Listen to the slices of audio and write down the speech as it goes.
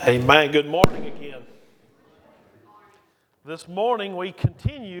Amen. Good morning again. This morning we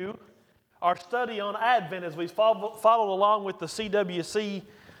continue our study on Advent as we followed along with the CWC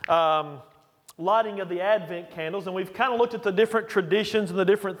lighting of the Advent candles, and we've kind of looked at the different traditions and the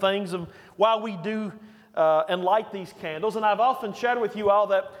different things of why we do and light these candles. And I've often shared with you all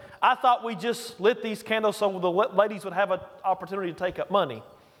that I thought we just lit these candles so the ladies would have an opportunity to take up money.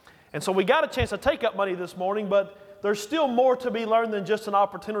 And so we got a chance to take up money this morning, but there's still more to be learned than just an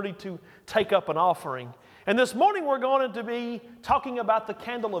opportunity to take up an offering. And this morning we're going to be talking about the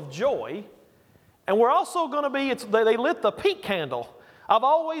candle of joy. And we're also going to be, they lit the pink candle. I've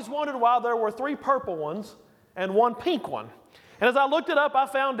always wondered why there were 3 purple ones and 1 pink one. And as I looked it up, I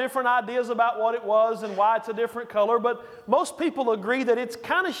found different ideas about what it was and why it's a different color. But most people agree that it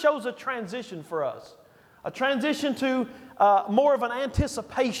kind of shows a transition for us. A transition to more of an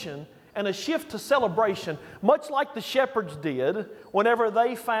anticipation and a shift to celebration, much like the shepherds did whenever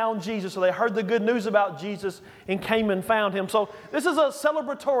they found Jesus, or they heard the good news about Jesus and came and found Him. So this is a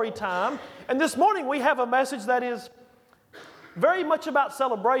celebratory time, and this morning we have a message that is very much about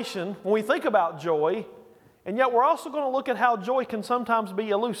celebration when we think about joy, and yet we're also going to look at how joy can sometimes be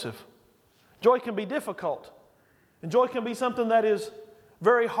elusive. Joy can be difficult, and joy can be something that is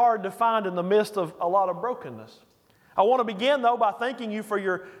very hard to find in the midst of a lot of brokenness. I want to begin, though, by thanking you for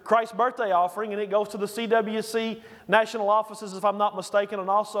your Christ birthday offering, and it goes to the CWC national offices, if I'm not mistaken, and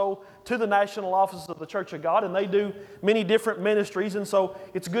also to the national offices of the Church of God, and they do many different ministries, and so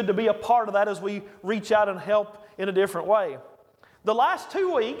it's good to be a part of that as we reach out and help in a different way. The last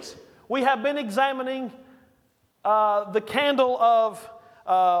 2 weeks, we have been examining the candle of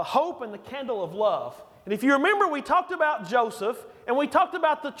hope and the candle of love. And if you remember, we talked about Joseph, and we talked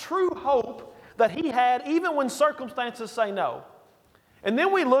about the true hope that he had even when circumstances say no. And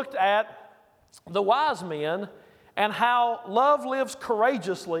then we looked at the wise men and how love lives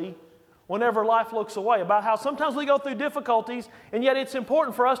courageously whenever life looks away, about how sometimes we go through difficulties, and yet it's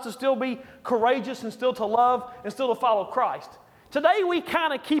important for us to still be courageous and still to love and still to follow Christ. Today we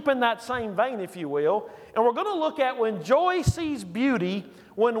kind of keep in that same vein, if you will, and we're going to look at when joy sees beauty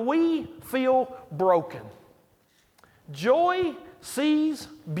when we feel broken. Joy sees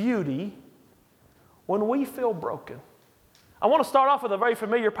beauty when we feel broken. I want to start off with a very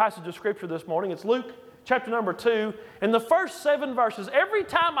familiar passage of Scripture this morning. It's Luke chapter number 2. In the first 7 verses, every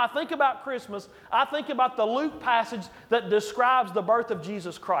time I think about Christmas, I think about the Luke passage that describes the birth of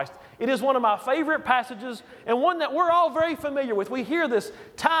Jesus Christ. It is one of my favorite passages and one that we're all very familiar with. We hear this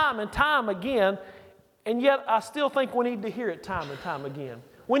time and time again, and yet I still think we need to hear it time and time again.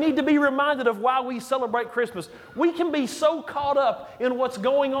 We need to be reminded of why we celebrate Christmas. We can be so caught up in what's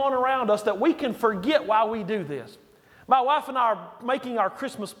going on around us that we can forget why we do this. My wife and I are making our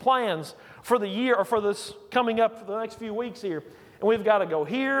Christmas plans for the year, or for this coming up for the next few weeks here. And we've got to go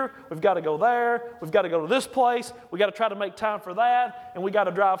here, we've got to go there, we've got to go to this place, we've got to try to make time for that, and we've got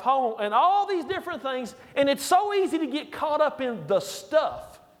to drive home, and all these different things. And it's so easy to get caught up in the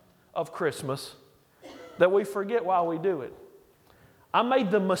stuff of Christmas that we forget why we do it. I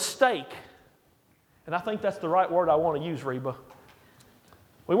made the mistake, and I think that's the right word I want to use, Reba.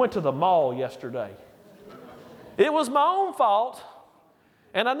 We went to the mall yesterday. It was my own fault,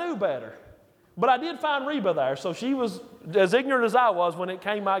 and I knew better. But I did find Reba there, so she was as ignorant as I was when it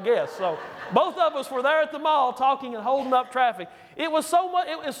came, I guess. So both of us were there at the mall talking and holding up traffic. It was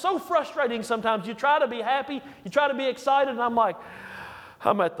so frustrating sometimes. You try to be happy, you try to be excited, and I'm like,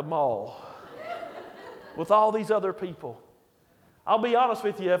 I'm at the mall with all these other people. I'll be honest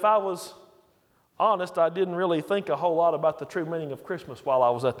with you, if I was honest, I didn't really think a whole lot about the true meaning of Christmas while I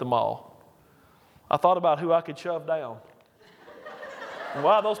was at the mall. I thought about who I could shove down and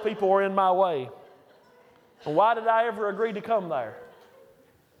why those people were in my way. And why did I ever agree to come there?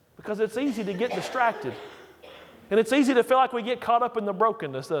 Because it's easy to get distracted. And it's easy to feel like we get caught up in the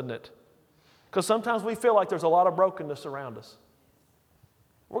brokenness, doesn't it? Because sometimes we feel like there's a lot of brokenness around us.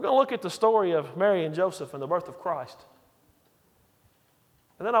 We're going to look at the story of Mary and Joseph and the birth of Christ.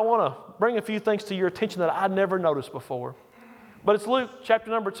 And then I want to bring a few things to your attention that I'd never noticed before. But it's Luke chapter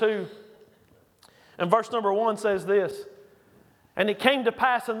number 2. And verse number 1 says this: And it came to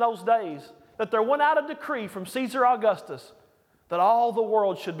pass in those days that there went out a decree from Caesar Augustus that all the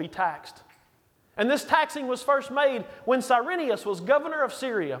world should be taxed. And this taxing was first made when Cyrenius was governor of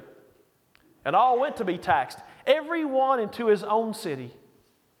Syria. And all went to be taxed, every one into his own city.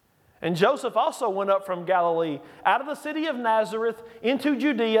 And Joseph also went up from Galilee, out of the city of Nazareth, into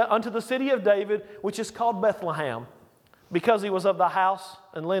Judea, unto the city of David, which is called Bethlehem, because he was of the house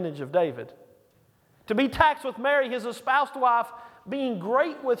and lineage of David, to be taxed with Mary, his espoused wife, being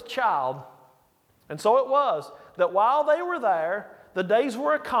great with child. And so it was that while they were there, the days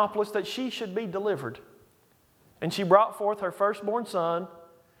were accomplished that she should be delivered. And she brought forth her firstborn son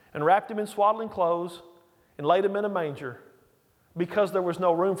and wrapped him in swaddling clothes and laid him in a manger because there was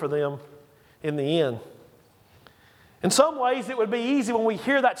no room for them in the inn. In some ways, it would be easy when we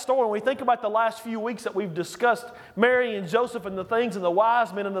hear that story and we think about the last few weeks that we've discussed Mary and Joseph and the things and the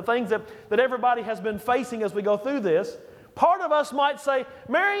wise men and the things that everybody has been facing as we go through this. Part of us might say,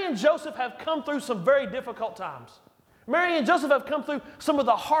 Mary and Joseph have come through some very difficult times. Mary and Joseph have come through some of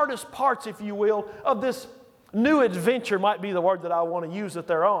the hardest parts, if you will, of this new adventure, might be the word that I want to use that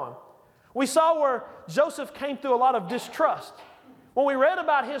they're on. We saw where Joseph came through a lot of distrust. When we read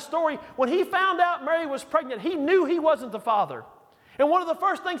about his story, when he found out Mary was pregnant, he knew he wasn't the father. And one of the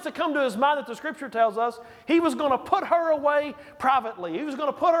first things to come to his mind that the Scripture tells us, he was going to put her away privately. He was going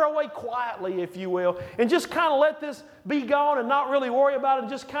to put her away quietly, if you will, and just kind of let this be gone and not really worry about it and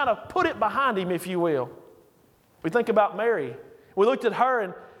just kind of put it behind him, if you will. We think about Mary. We looked at her,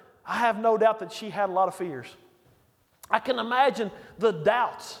 and I have no doubt that she had a lot of fears. I can imagine the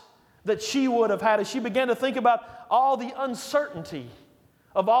doubts that she would have had as she began to think about all the uncertainty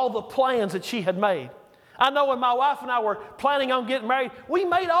of all the plans that she had made. I know when my wife and I were planning on getting married, we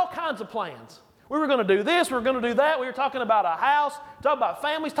made all kinds of plans. We were going to do this, we were going to do that. We were talking about a house, talking about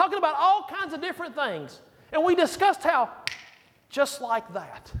families, talking about all kinds of different things. And we discussed how, just like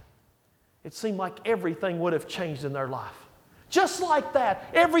that, it seemed like everything would have changed in their life. Just like that,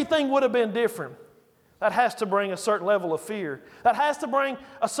 everything would have been different. That has to bring a certain level of fear. That has to bring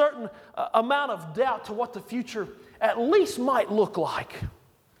a certain amount of doubt to what the future at least might look like.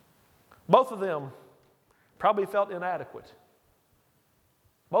 Both of them probably felt inadequate.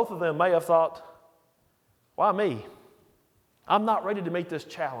 Both of them may have thought, why me? I'm not ready to meet this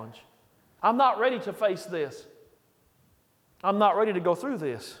challenge. I'm not ready to face this. I'm not ready to go through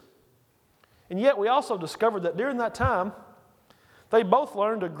this. And yet we also discovered that during that time, they both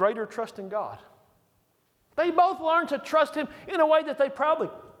learned a greater trust in God. They both learned to trust Him in a way that they probably,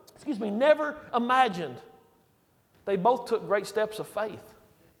 never imagined. They both took great steps of faith.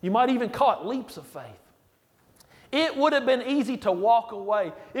 You might even call it leaps of faith. It would have been easy to walk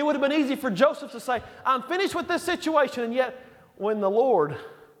away. It would have been easy for Joseph to say, I'm finished with this situation. And yet, when the Lord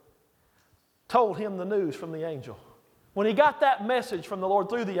told him the news from the angel, when he got that message from the Lord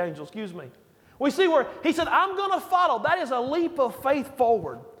through the angel, we see where he said, I'm going to follow. That is a leap of faith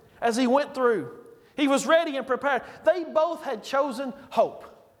forward as he went through. He was ready and prepared. They both had chosen hope.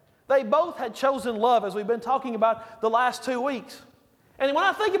 They both had chosen love, as we've been talking about the last 2 weeks. And when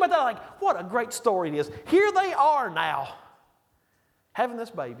I think about that, I'm like, what a great story it is. Here they are now, having this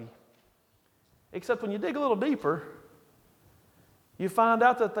baby. Except when you dig a little deeper, you find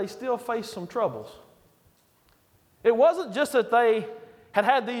out that they still face some troubles. It wasn't just that they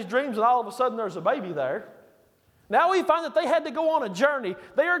had these dreams and all of a sudden there's a baby there. Now we find that they had to go on a journey.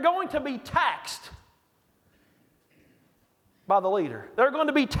 They are going to be taxed by the leader. They're going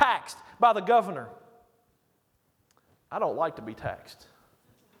to be taxed by the governor. I don't like to be taxed.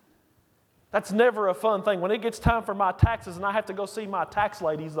 That's never a fun thing. When it gets time for my taxes and I have to go see my tax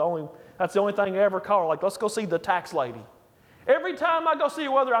lady, that's the only thing I ever call her. Like, let's go see the tax lady. Every time I go see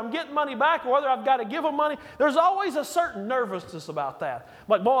her, whether I'm getting money back or whether I've got to give them money, there's always a certain nervousness about that. I'm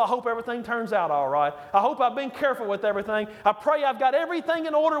like, boy, I hope everything turns out all right. I hope I've been careful with everything. I pray I've got everything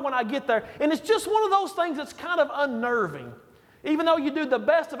in order when I get there. And it's just one of those things that's kind of unnerving. Even though you do the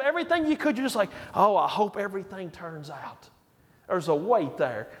best of everything you could, you're just like, oh, I hope everything turns out. There's a weight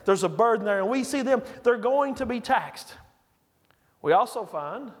there. There's a burden there. And we see them, they're going to be taxed. We also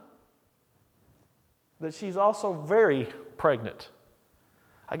find that she's also very pregnant.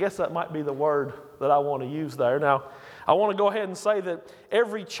 I guess that might be the word that I want to use there. Now, I want to go ahead and say that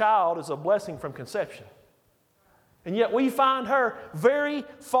every child is a blessing from conception. And yet we find her very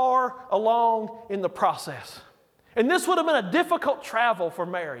far along in the process. And this would have been a difficult travel for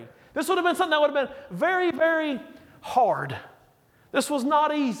Mary. This would have been something that would have been very, very hard. This was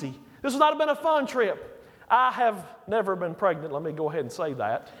not easy. This would not have been a fun trip. I have never been pregnant. Let me go ahead and say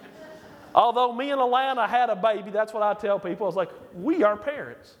that. Although me and Alana had a baby, that's what I tell people. I was like, we are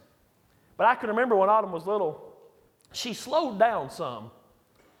parents. But I can remember when Autumn was little, she slowed down some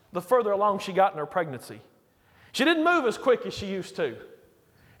the further along she got in her pregnancy. She didn't move as quick as she used to.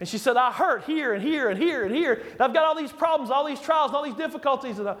 And she said, I hurt here and here and here and here. And I've got all these problems, all these trials, and all these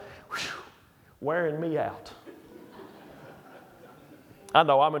difficulties, and wearing me out. I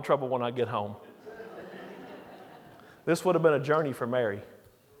know I'm in trouble when I get home. This would have been a journey for Mary.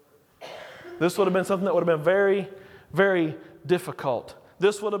 This would have been something that would have been very, very difficult.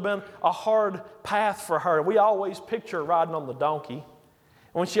 This would have been a hard path for her. We always picture her riding on the donkey. And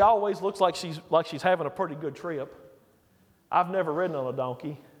when she always looks like she's having a pretty good trip. I've never ridden on a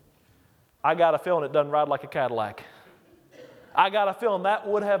donkey. I got a feeling it doesn't ride like a Cadillac. I got a feeling that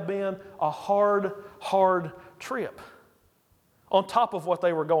would have been a hard trip on top of what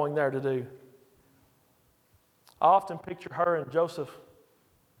they were going there to do. I often picture her and Joseph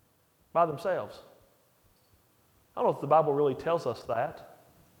by themselves. I don't know if the Bible really tells us that,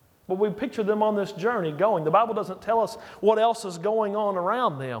 but we picture them on this journey going. The Bible doesn't tell us what else is going on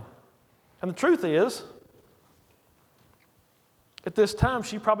around them. And the truth is, at this time,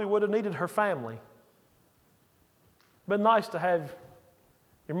 she probably would have needed her family. Been nice to have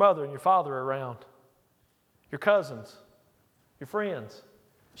your mother and your father around, your cousins, your friends.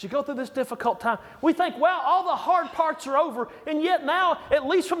 She go through this difficult time. We think, well, all the hard parts are over, and yet now, at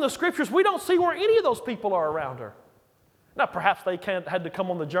least from the Scriptures, we don't see where any of those people are around her. Now, perhaps they had to come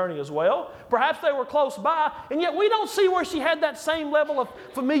on the journey as well. Perhaps they were close by, and yet we don't see where she had that same level of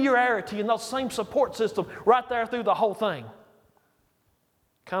familiarity and that same support system right there through the whole thing.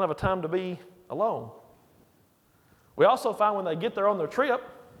 Kind of a time to be alone. We also find when they get there on their trip,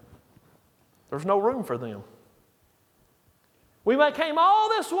 there's no room for them. We came all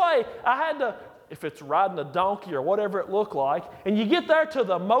this way. I had to, if it's riding a donkey or whatever it looked like, and you get there to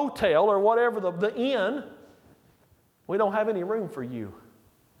the motel or whatever, the inn, we don't have any room for you.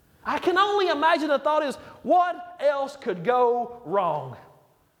 I can only imagine the thought is, what else could go wrong?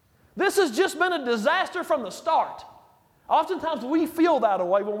 This has just been a disaster from the start. Oftentimes we feel that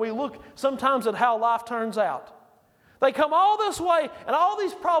way when we look sometimes at how life turns out. They come all this way and all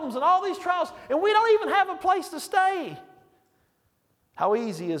these problems and all these trials, and we don't even have a place to stay. How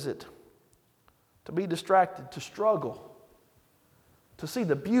easy is it to be distracted, to struggle, to see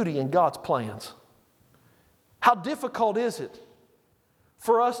the beauty in God's plans? How difficult is it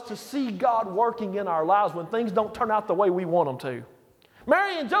for us to see God working in our lives when things don't turn out the way we want them to?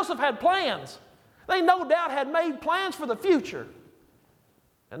 Mary and Joseph had plans. They no doubt had made plans for the future.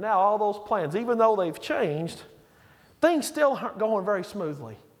 And now all those plans, even though they've changed, things still aren't going very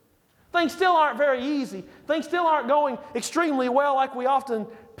smoothly. Things still aren't very easy. Things still aren't going extremely well like we often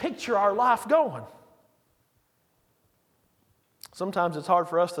picture our life going. Sometimes it's hard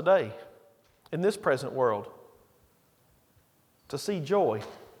for us today, in this present world, to see joy,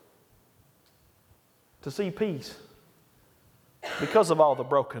 to see peace, because of all the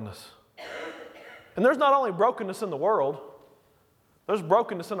brokenness. And there's not only brokenness in the world, there's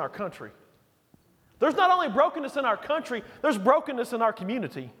brokenness in our country. There's not only brokenness in our country, there's brokenness in our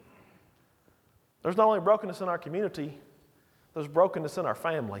community. There's not only brokenness in our community, there's brokenness in our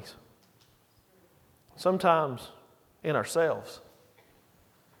families. Sometimes in ourselves.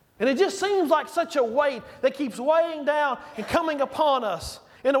 And it just seems like such a weight that keeps weighing down and coming upon us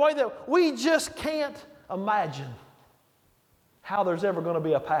in a way that we just can't imagine how there's ever going to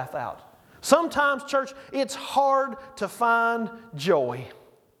be a path out. Sometimes, church, it's hard to find joy.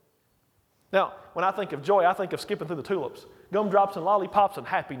 Now, when I think of joy, I think of skipping through the tulips, gumdrops and lollipops and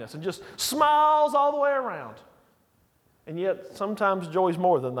happiness and just smiles all the way around. And yet, sometimes joy is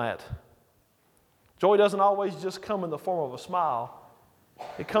more than that. Joy doesn't always just come in the form of a smile.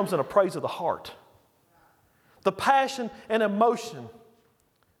 It comes in a praise of the heart. The passion and emotion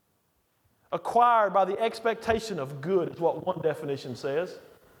acquired by the expectation of good is what one definition says.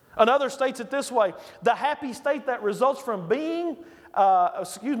 Another states it this way: the happy state that results from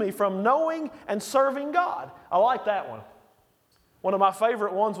from knowing and serving God. I like that one. One of my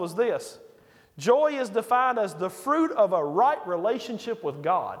favorite ones was this: joy is defined as the fruit of a right relationship with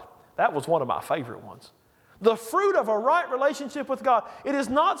God. That was one of my favorite ones. The fruit of a right relationship with God. It is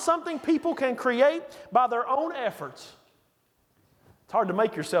not something people can create by their own efforts. It's hard to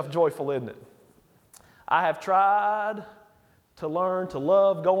make yourself joyful, isn't it? I have tried to learn to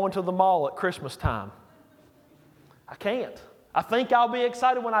love going to the mall at Christmas time. I can't. I think I'll be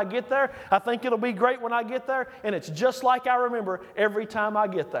excited when I get there. I think it'll be great when I get there. And it's just like I remember every time I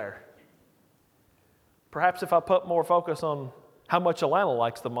get there. Perhaps if I put more focus on how much Alana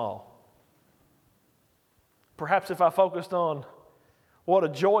likes the mall. Perhaps if I focused on what a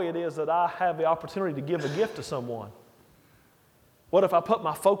joy it is that I have the opportunity to give a gift to someone. What if I put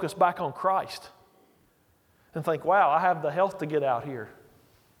my focus back on Christ and think, wow, I have the health to get out here.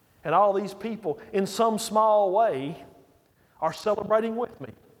 And all these people, in some small way, are celebrating with me.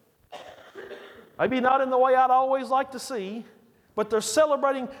 Maybe not in the way I'd always like to see, but they're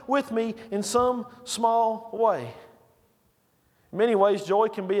celebrating with me in some small way. In many ways, joy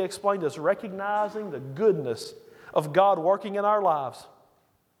can be explained as recognizing the goodness of God working in our lives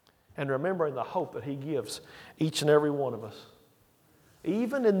and remembering the hope that He gives each and every one of us,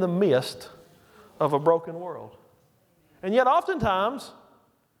 even in the midst of a broken world. And yet oftentimes,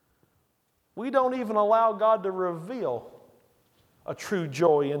 we don't even allow God to reveal a true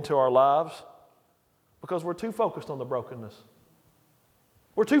joy into our lives because we're too focused on the brokenness.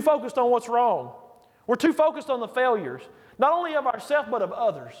 We're too focused on what's wrong. We're too focused on the failures, not only of ourselves but of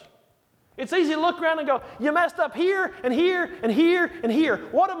others. It's easy to look around and go, you messed up here and here and here and here.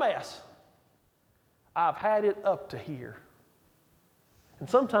 What a mess. I've had it up to here. And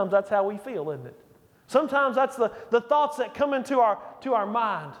sometimes that's how we feel, isn't it? Sometimes that's the thoughts that come into our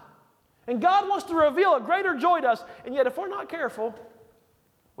mind. And God wants to reveal a greater joy to us, and yet if we're not careful,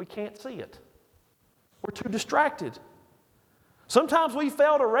 we can't see it. We're too distracted. Sometimes we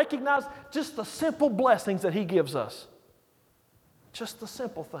fail to recognize just the simple blessings that He gives us. Just the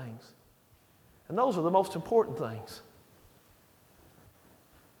simple things. And those are the most important things.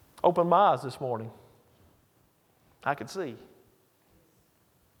 Opened my eyes this morning. I could see.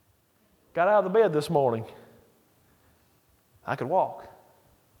 Got out of the bed this morning. I could walk.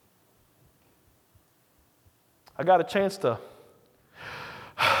 I got a chance to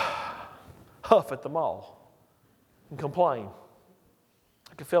huff at the mall and complain.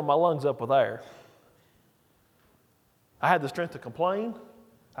 I could fill my lungs up with air. I had the strength to complain.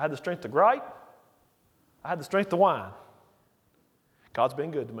 I had the strength to gripe. I had the strength to whine. God's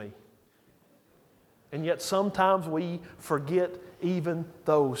been good to me. And yet sometimes we forget even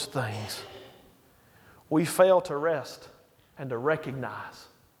those things. We fail to rest and to recognize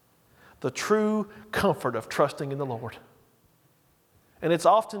the true comfort of trusting in the Lord. And it's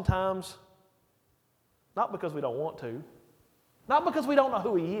oftentimes not because we don't want to, not because we don't know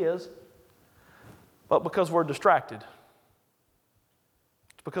who He is, but because we're distracted.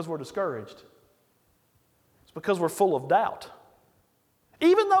 It's because we're discouraged. It's because we're full of doubt.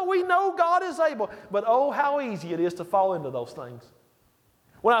 Even though we know God is able, but oh, how easy it is to fall into those things.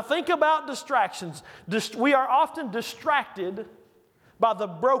 When I think about distractions, we are often distracted by the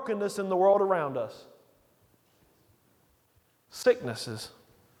brokenness in the world around us. Sicknesses,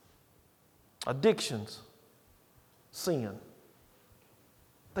 addictions, sin.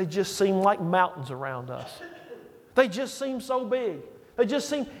 They just seem like mountains around us. They just seem so big. They just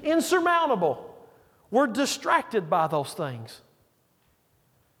seem insurmountable. We're distracted by those things.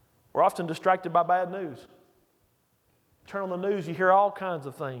 We're often distracted by bad news. Turn on the news, you hear all kinds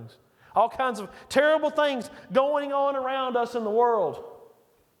of things. All kinds of terrible things going on around us in the world.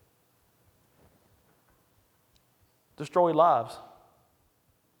 Destroy lives.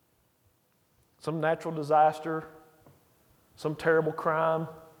 Some natural disaster, some terrible crime.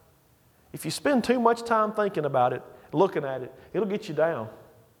 If you spend too much time thinking about it, looking at it, it'll get you down.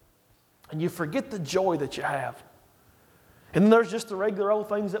 And you forget the joy that you have. And then there's just the regular old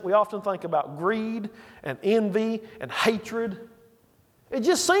things that we often think about. Greed and envy and hatred. It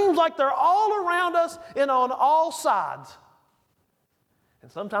just seems like they're all around us and on all sides.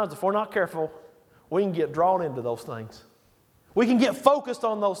 And sometimes if we're not careful, we can get drawn into those things. We can get focused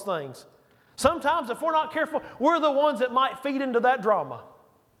on those things. Sometimes if we're not careful, we're the ones that might feed into that drama.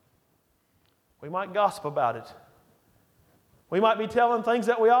 We might gossip about it. We might be telling things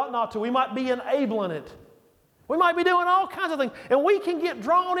that we ought not to. We might be enabling it. We might be doing all kinds of things. And we can get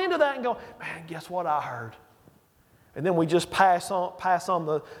drawn into that and go, man, guess what I heard? And then we just pass on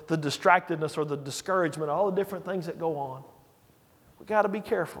the distractedness or the discouragement, all the different things that go on. We've got to be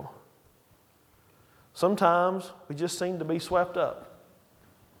careful. Sometimes we just seem to be swept up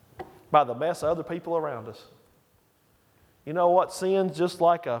by the mess of other people around us. You know what? Sin's just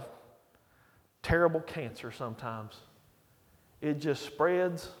like a terrible cancer sometimes. It just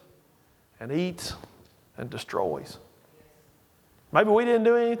spreads and eats and destroys. Maybe we didn't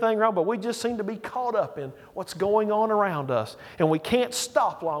do anything wrong, but we just seem to be caught up in what's going on around us. And we can't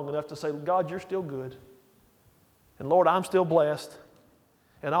stop long enough to say, God, you're still good. And Lord, I'm still blessed.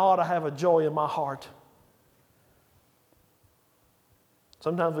 And I ought to have a joy in my heart.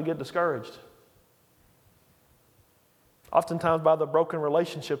 Sometimes we get discouraged. Oftentimes by the broken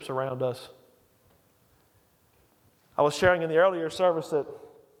relationships around us. I was sharing in the earlier service that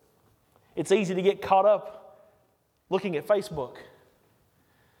it's easy to get caught up looking at Facebook.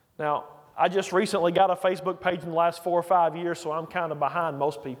 Now, I just recently got a Facebook page in the last 4 or 5 years, so I'm kind of behind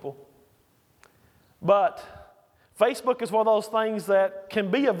most people. But Facebook is one of those things that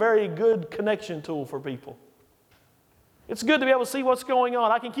can be a very good connection tool for people. It's good to be able to see what's going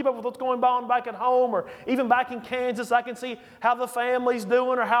on. I can keep up with what's going on back at home or even back in Kansas. I can see how the family's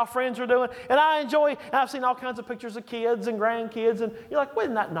doing or how friends are doing. And I enjoy, and I've seen all kinds of pictures of kids and grandkids, and you're like,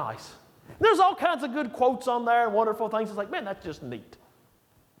 isn't that nice? And there's all kinds of good quotes on there and wonderful things. It's like, man, that's just neat.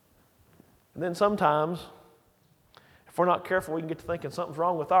 And then sometimes, if we're not careful, we can get to thinking something's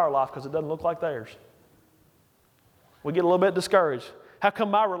wrong with our life because it doesn't look like theirs. We get a little bit discouraged. How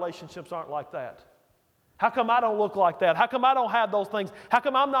come my relationships aren't like that? How come I don't look like that? How come I don't have those things? How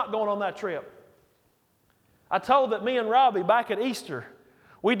come I'm not going on that trip? I told that me and Robbie back at Easter,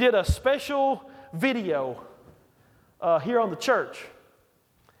 we did a special video here on the church.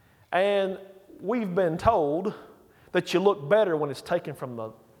 And we've been told that you look better when it's taken from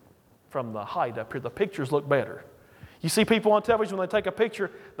the height up here. The pictures look better. You see people on television, when they take a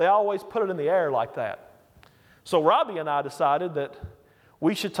picture, they always put it in the air like that. So Robbie and I decided that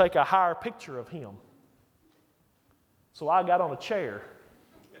we should take a higher picture of him. So I got on a chair.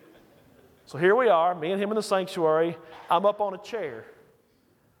 So here we are, me and him in the sanctuary. I'm up on a chair,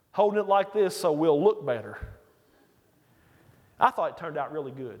 holding it like this so we'll look better. I thought it turned out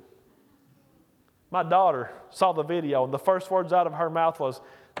really good. My daughter saw the video, and the first words out of her mouth was,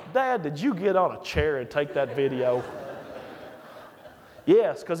 "Dad, did you get on a chair and take that video?"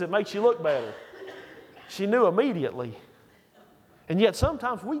 Yes, because it makes you look better. She knew immediately. And yet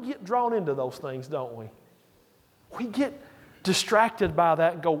sometimes we get drawn into those things, don't we? We get distracted by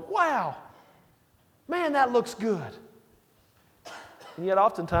that and go, "Wow, man, that looks good." And yet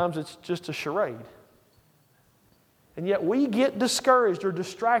oftentimes it's just a charade. And yet we get discouraged or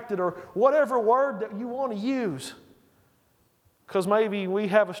distracted or whatever word that you want to use because maybe we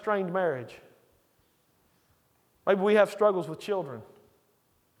have a strained marriage. Maybe we have struggles with children.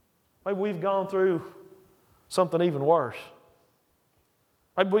 Maybe we've gone through something even worse.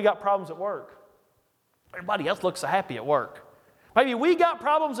 Maybe we got problems at work. Everybody else looks so happy at work. Maybe we got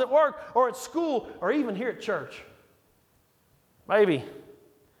problems at work or at school or even here at church. Maybe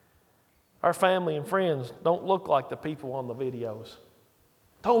our family and friends don't look like the people on the videos.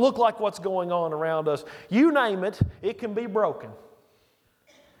 Don't look like what's going on around us. You name it, it can be broken.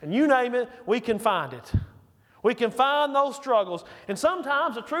 And you name it, we can find it. We can find those struggles. And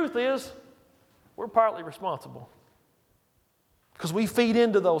sometimes the truth is, we're partly responsible. Because we feed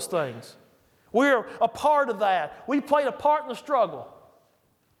into those things. We're a part of that. We played a part in the struggle.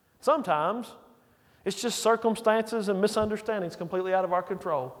 Sometimes it's just circumstances and misunderstandings completely out of our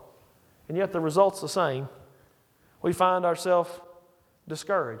control. And yet the result's the same. We find ourselves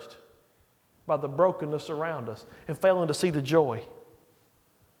discouraged by the brokenness around us and failing to see the joy.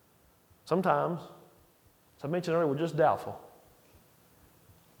 Sometimes, as I mentioned earlier, we're just doubtful.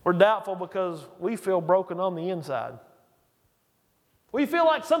 We're doubtful because we feel broken on the inside. We feel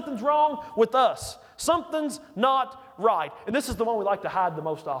like something's wrong with us. Something's not right. And this is the one we like to hide the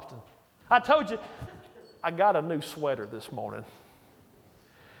most often. I told you, I got a new sweater this morning.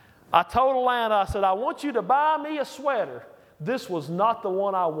 I told Alana, I said, "I want you to buy me a sweater." This was not the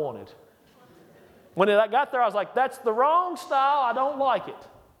one I wanted. When I got there, I was like, "That's the wrong style. I don't like it."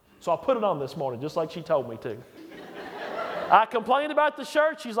 So I put it on this morning, just like she told me to. I complained about the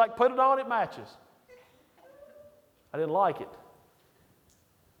shirt. She's like, "Put it on, it matches." I didn't like it.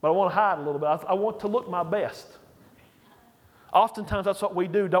 But I want to hide a little bit. I want to look my best. Oftentimes that's what we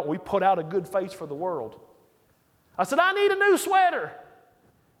do, don't we? We put out a good face for the world. I said, "I need a new sweater."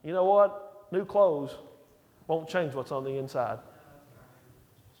 You know what? New clothes won't change what's on the inside.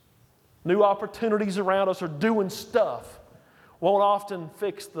 New opportunities around us or doing stuff won't often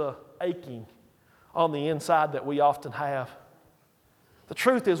fix the aching on the inside that we often have. The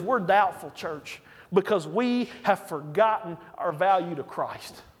truth is we're doubtful, church, because we have forgotten our value to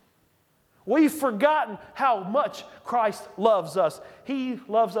Christ. We've forgotten how much Christ loves us. He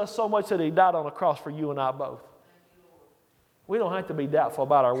loves us so much that He died on the cross for you and I both. We don't have to be doubtful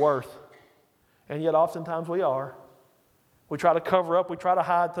about our worth. And yet oftentimes we are. We try to cover up. We try to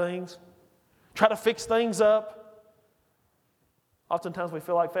hide things. Try to fix things up. Oftentimes we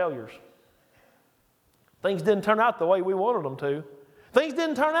feel like failures. Things didn't turn out the way we wanted them to. Things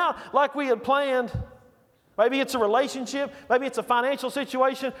didn't turn out like we had planned. Maybe it's a relationship. Maybe it's a financial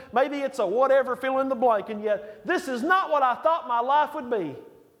situation. Maybe it's a whatever, fill in the blank. And yet this is not what I thought my life would be.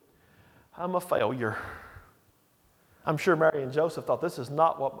 I'm a failure. I'm sure Mary and Joseph thought, this is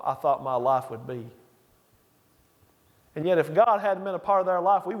not what I thought my life would be. And yet if God hadn't been a part of their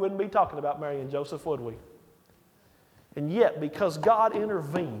life, we wouldn't be talking about Mary and Joseph, would we? And yet, because God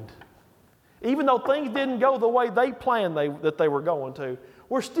intervened, even though things didn't go the way they planned that they were going to,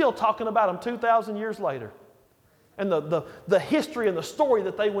 we're still talking about them 2,000 years later. And the history and the story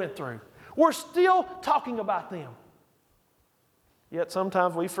that they went through. We're still talking about them. Yet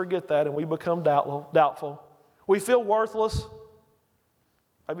sometimes we forget that and we become doubtful. We feel worthless.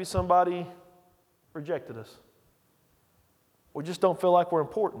 Maybe somebody rejected us. We just don't feel like we're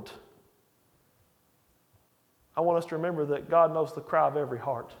important. I want us to remember that God knows the cry of every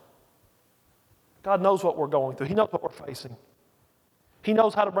heart. God knows what we're going through. He knows what we're facing. He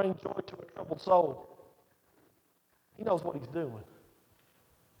knows how to bring joy to a troubled soul. He knows what He's doing.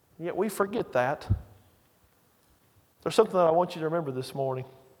 And yet we forget that. There's something that I want you to remember this morning.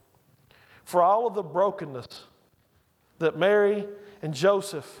 For all of the brokenness that Mary and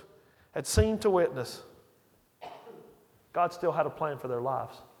Joseph had seen to witness, God still had a plan for their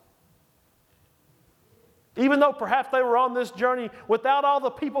lives. Even though perhaps they were on this journey without all the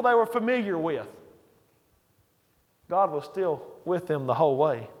people they were familiar with, God was still with them the whole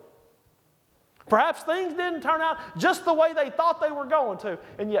way. Perhaps things didn't turn out just the way they thought they were going to,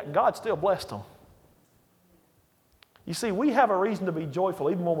 and yet God still blessed them. You see, we have a reason to be joyful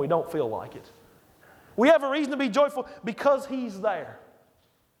even when we don't feel like it. We have a reason to be joyful because He's there.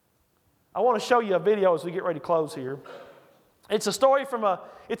 I want to show you a video as we get ready to close here. It's a story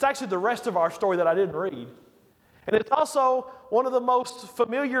it's actually the rest of our story that I didn't read. And it's also one of the most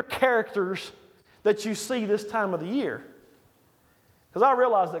familiar characters that you see this time of the year. Because I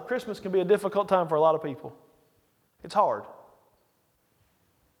realize that Christmas can be a difficult time for a lot of people. It's hard.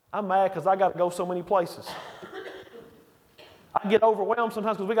 I'm mad because I got to go so many places. I get overwhelmed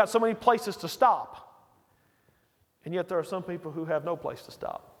sometimes because we got so many places to stop. And yet there are some people who have no place to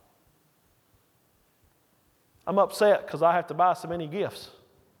stop. I'm upset because I have to buy so many gifts.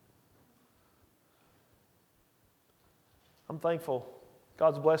 I'm thankful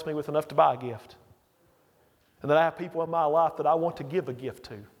God's blessed me with enough to buy a gift. And that I have people in my life that I want to give a gift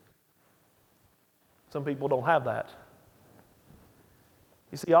to. Some people don't have that.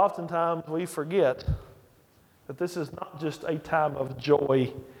 You see, oftentimes we forget that this is not just a time of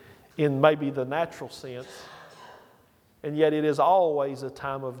joy in maybe the natural sense, and yet it is always a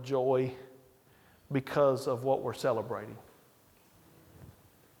time of joy because of what we're celebrating.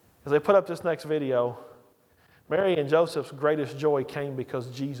 As they put up this next video, Mary and Joseph's greatest joy came because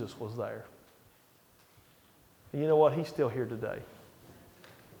Jesus was there. And you know what? He's still here today.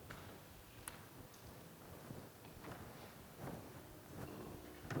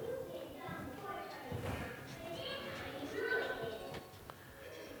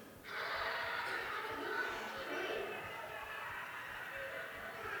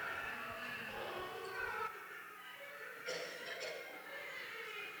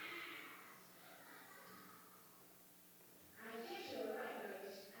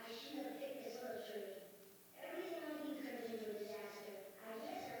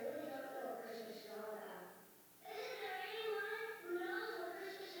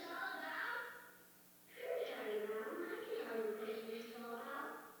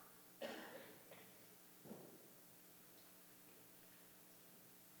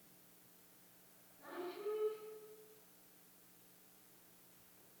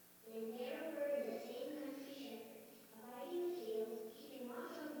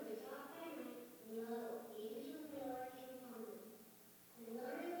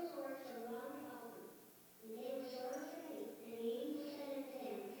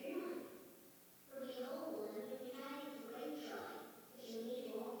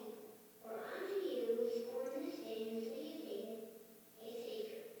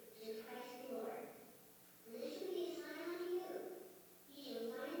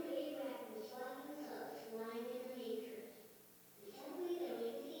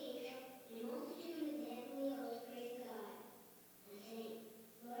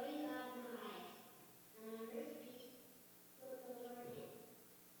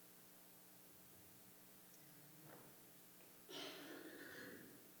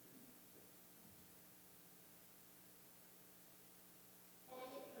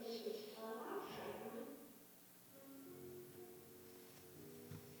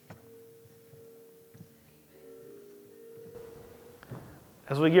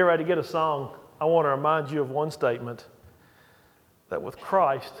 As we get ready to get a song, I want to remind you of one statement, that with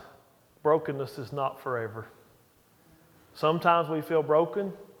Christ, brokenness is not forever. Sometimes we feel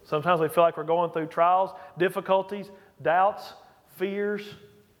broken. Sometimes we feel like we're going through trials, difficulties, doubts, fears,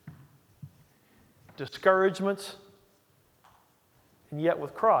 discouragements. And yet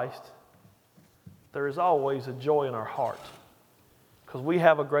with Christ, there is always a joy in our heart because we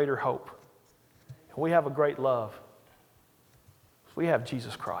have a greater hope and we have a great love. We have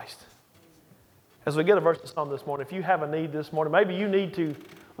Jesus Christ. As we get a verse of Psalm this morning, if you have a need this morning, maybe you need to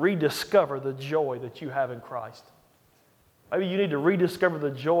rediscover the joy that you have in Christ. Maybe you need to rediscover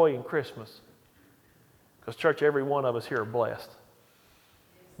the joy in Christmas. Because church, every one of us here are blessed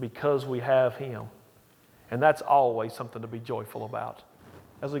because we have Him. And that's always something to be joyful about.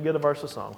 As we get a verse of song.